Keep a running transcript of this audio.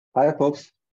Hi folks,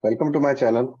 welcome to my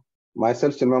channel.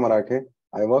 Myself Chinmay Marathe.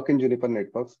 I work in Juniper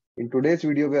Networks. In today's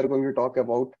video, we are going to talk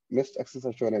about Mist Access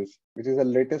Assurance, which is the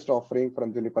latest offering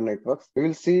from Juniper Networks. We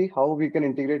will see how we can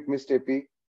integrate Mist AP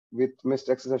with Mist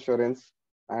Access Assurance,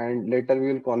 and later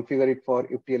we will configure it for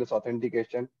EAP TLS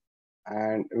authentication,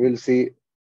 and we'll see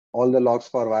all the logs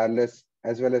for wireless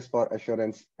as well as for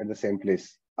assurance at the same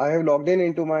place. I have logged in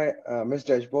into my Mist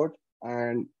dashboard,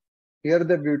 and here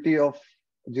the beauty of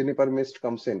Juniper Mist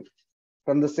comes in.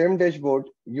 From the same dashboard,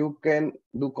 you can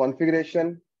do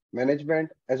configuration,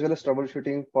 management, as well as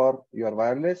troubleshooting for your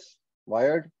wireless,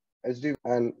 wired, SD,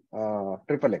 and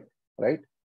AAA, right?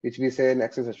 Which we say in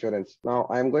access assurance. Now,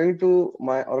 I'm going to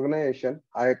my organization.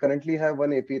 I currently have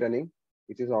one AP running,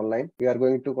 which is online. We are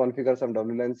going to configure some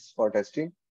WLANs for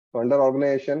testing. So under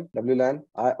organization, WLAN,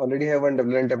 I already have one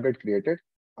WLAN template created.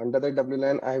 Under the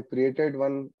WLAN, I have created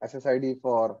one SSID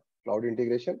for cloud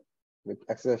integration with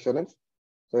access assurance.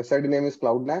 So SID name is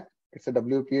CloudNAC. It's a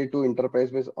WPA2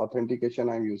 enterprise-based authentication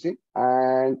I'm using.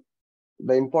 And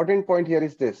the important point here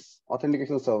is this,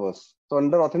 authentication servers. So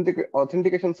under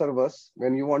authentication servers,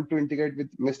 when you want to integrate with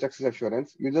Mist Access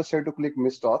Assurance, you just have to click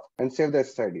Mist Auth and save the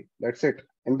SSID. That's it.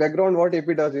 In background, what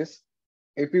AP does is,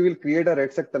 AP will create a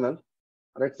RedSec tunnel.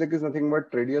 RedSec is nothing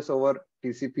but radius over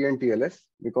TCP and TLS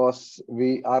because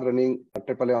we are running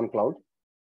AAA on cloud.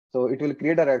 So it will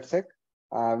create a RedSec,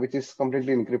 which is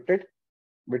completely encrypted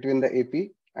between the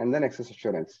AP and then access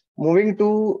assurance. Moving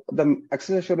to the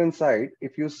access assurance side,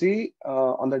 if you see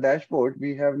on the dashboard,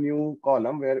 we have new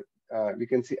column where we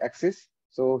can see access.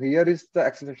 So here is the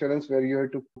access assurance where you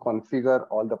have to configure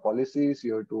all the policies,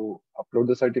 you have to upload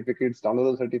the certificates,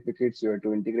 download the certificates, you have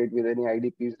to integrate with any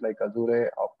IDPs like Azure,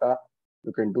 Okta,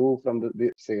 you can do from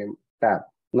the same tab.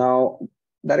 Now,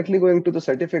 directly going to the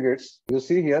certificates, you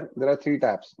see here, there are three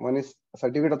tabs. One is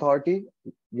certificate authority,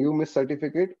 view Mist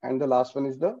certificate, and the last one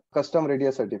is the custom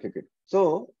radius certificate.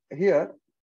 So here,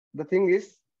 the thing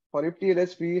is, for EAP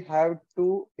TLS, we have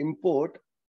to import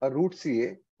a root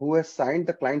CA who has signed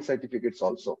the client certificates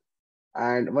also.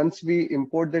 And once we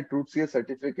import that root CA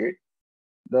certificate,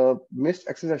 the Mist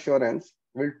Access Assurance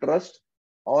will trust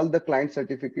all the client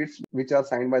certificates which are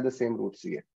signed by the same root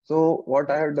CA. So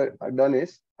what I have done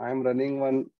is I am running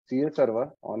one CA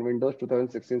server on Windows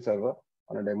 2016 server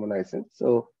on a demo license.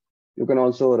 So you can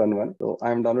also run one. So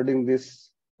I am downloading this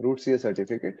root CA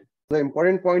certificate. The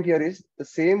important point here is the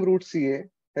same root CA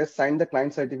has signed the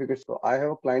client certificate. So I have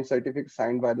a client certificate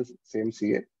signed by the same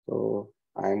CA. So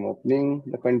I am opening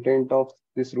the content of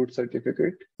this root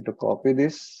certificate. To copy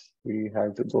this, we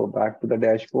have to go back to the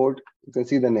dashboard. You can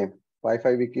see the name.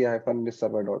 Wi-Fi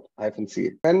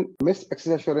wiki-mistserver.-ca. When Mist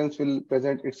Access Assurance will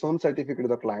present its own certificate to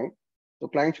the client, so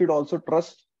client should also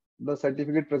trust the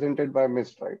certificate presented by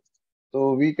Mist, right?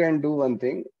 So we can do one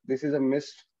thing. This is a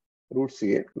Mist root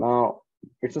CA. Now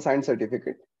it's a signed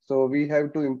certificate. So we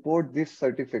have to import this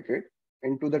certificate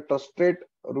into the trusted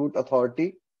root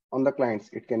authority on the clients.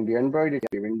 It can be Android, it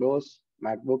can be Windows,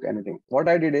 MacBook, anything. What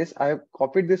I did is I have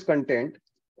copied this content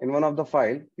in one of the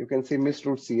file. You can see Mist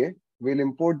root CA. We'll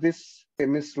import this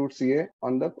Mist root CA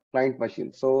on the client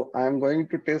machine. So I am going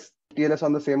to test TLS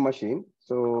on the same machine.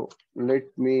 So you have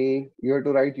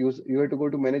to go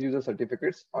to manage user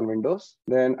certificates on Windows.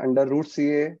 Then under root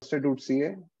CA, root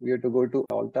CA, we have to go to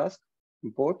all tasks,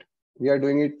 import. We are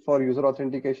doing it for user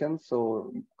authentication.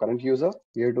 So current user,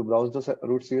 we have to browse the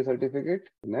root CA certificate.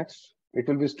 Next, it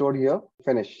will be stored here,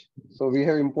 finish. So we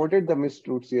have imported the Mist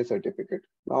root CA certificate.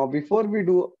 Now, before we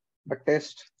do a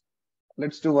test,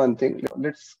 let's do one thing.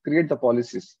 Let's create the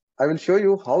policies. I will show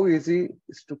you how easy it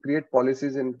is to create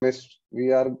policies in Mist.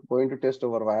 We are going to test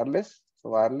over wireless. So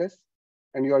wireless,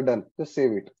 and you are done. Just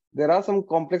save it. There are some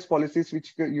complex policies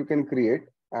which you can create,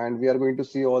 and we are going to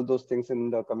see all those things in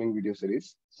the coming video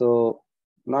series. So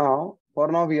for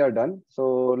now we are done.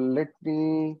 So let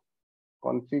me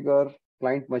configure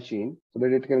client machine so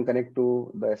that it can connect to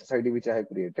the SSID which I have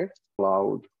created.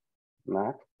 Cloud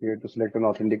NAC. We have to select an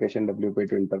authentication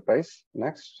WPA2 enterprise.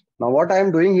 Next. Now what I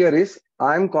am doing here is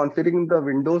I am configuring the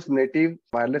Windows native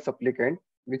wireless applicant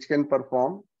which can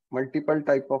perform multiple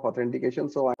type of authentication.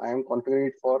 So I am configuring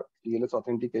it for TLS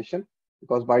authentication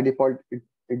because by default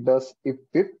it does if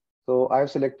PIP. So I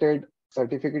have selected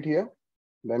certificate here.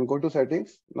 Then go to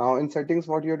settings. Now in settings,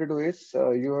 what you have to do is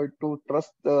you have to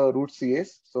trust the root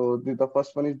CAs. So the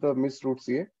first one is the Mist root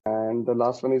CA, and the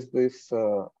last one is this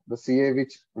the CA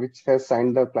which has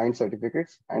signed the client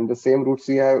certificates, and the same root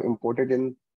CA I have imported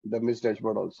in the Mist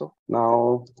dashboard also.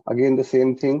 Now again the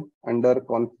same thing under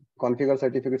configure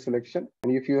certificate selection,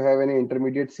 and if you have any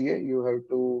intermediate CA, you have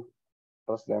to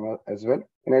trust them as well.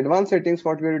 In advanced settings,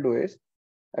 what we will do is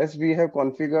as we have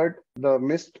configured the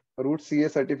Mist root CA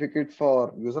certificate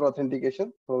for user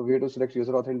authentication. So we have to select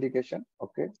user authentication.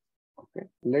 Okay.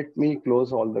 Let me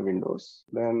close all the windows.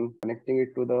 Then connecting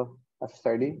it to the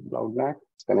SSID, Cloud NAC,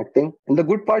 connecting. And the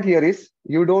good part here is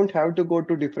you don't have to go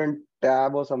to different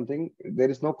tab or something. There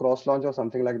is no cross launch or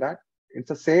something like that. It's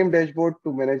the same dashboard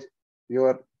to manage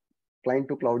your client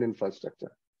to cloud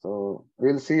infrastructure. So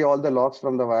we'll see all the logs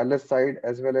from the wireless side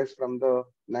as well as from the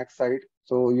NAC side.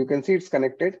 So you can see it's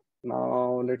connected.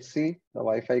 Now let's see the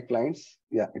Wi-Fi clients.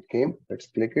 Yeah, it came. Let's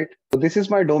click it. So this is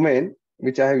my domain,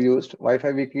 which I have used,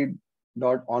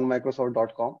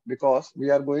 wifiwiki.onmicrosoft.com, because we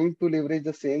are going to leverage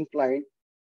the same client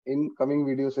in coming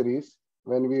video series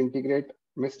when we integrate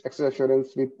Mist Access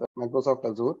Assurance with Microsoft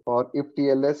Azure for EAP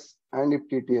TLS and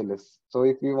EAP TLS. So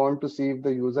if we want to see if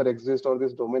the user exists or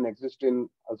this domain exists in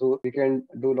Azure, we can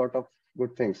do a lot of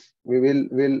good things.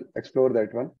 We'll explore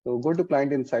that one. So go to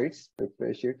Client Insights,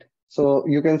 refresh it. So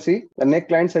you can see the NAC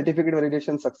client certificate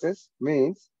validation success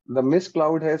means the Mist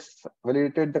Cloud has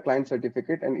validated the client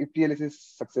certificate and EAP TLS is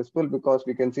successful because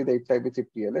we can see the type is EAP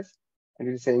TLS. And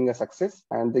it is saying a success,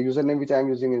 and the username which I am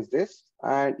using is this,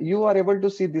 and you are able to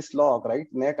see this log, right?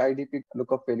 NAC IDP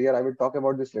lookup failure. I will talk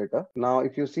about this later. Now,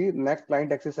 if you see NAC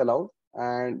client access allowed,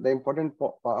 and the important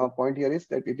point here is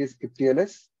that it is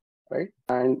TLS, right?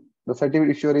 And the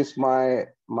certificate issuer is my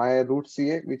root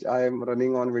CA, which I am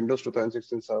running on Windows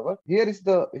 2016 server. Here is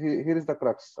the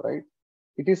crux, right?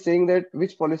 It is saying that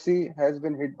which policy has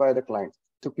been hit by the client.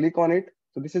 So click on it.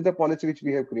 So this is the policy which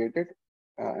we have created,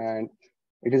 and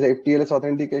it is a TLS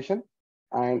authentication,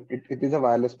 and it is a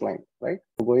wireless client, right?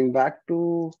 So going back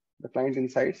to the client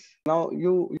insights. Now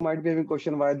you might be having a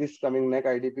question why this coming NAC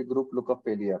IDP group lookup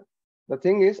failure. The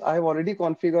thing is, I have already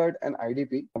configured an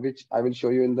IDP, which I will show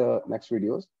you in the next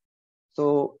videos.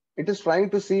 So it is trying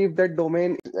to see if that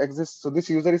domain exists. So this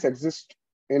user exists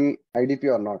in IDP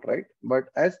or not, right? But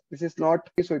as this is not,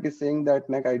 so it is saying that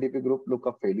NAC IDP group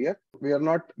lookup failure. We are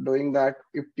not doing that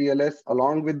if TLS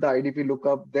along with the IDP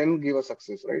lookup, then give a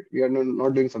success, right? We are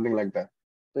not doing something like that.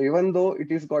 So even though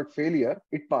it is got failure,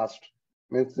 it passed.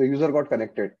 Means the user got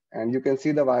connected, and you can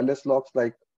see the wireless logs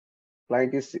like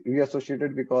client is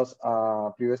reassociated because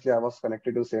previously I was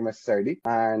connected to the same SSID,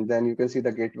 and then you can see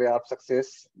the gateway app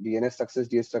success, DNS success,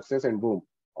 DS success, and boom,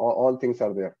 all things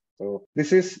are there. So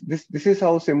this is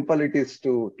how simple it is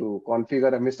to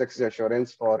configure a Mist Access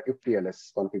Assurance for EAP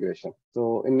TLS configuration.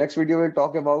 So in next video we'll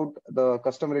talk about the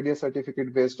custom radius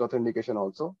certificate based authentication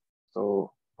also.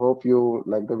 So hope you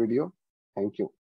like the video. Thank you.